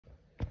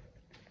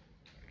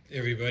Hey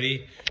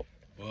everybody,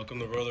 welcome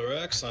to Brother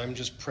X. I'm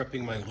just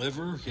prepping my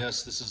liver.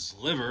 Yes, this is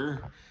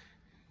liver.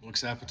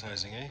 Looks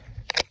appetizing, eh?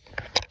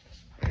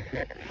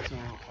 So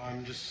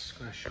I'm just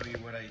going to show you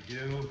what I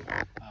do.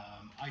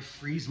 I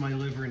freeze my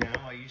liver now.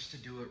 I used to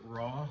do it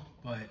raw,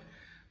 but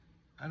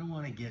I don't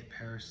want to get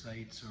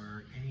parasites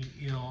or any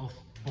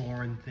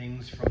ill-born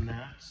things from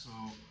that. So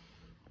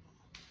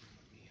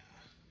here,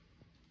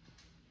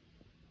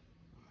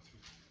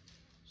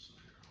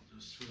 I'll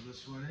just throw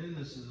this one in.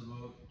 This is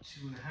about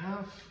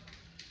 2.5.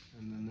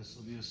 And then this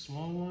will be a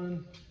small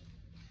one.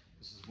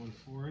 This is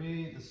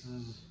 148. This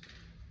is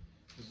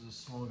a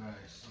small guy.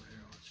 So here,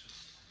 let's just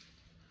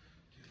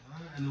do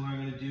that. And then what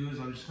I'm going to do is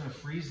I'm just going to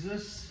freeze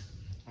this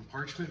on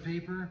parchment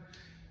paper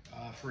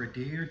for a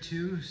day or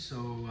two. So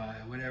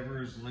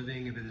whatever is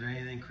living, if there's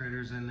anything,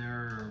 critters in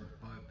there or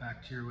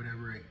bacteria,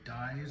 whatever, it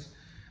dies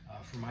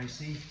for my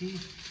safety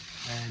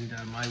and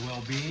my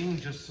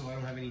well-being, just so I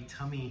don't have any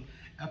tummy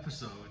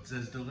episodes.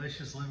 As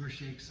delicious liver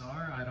shakes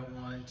are, I don't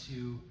want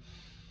to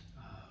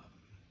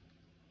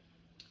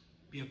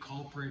be a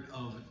culprit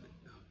of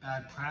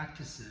bad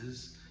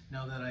practices.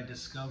 Now that I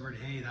discovered,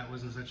 hey, that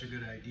wasn't such a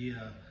good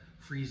idea,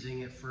 freezing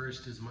it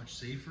first is much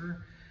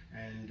safer,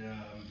 and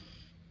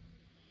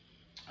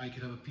I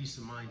could have a peace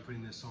of mind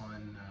putting this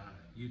on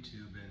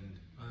YouTube and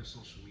other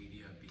social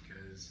media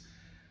because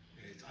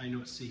I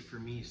know it's safe for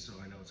me, so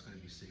I know it's going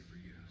to be safe for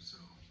you. So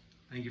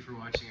thank you for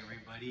watching,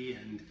 everybody,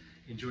 and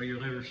enjoy your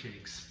liver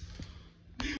shakes.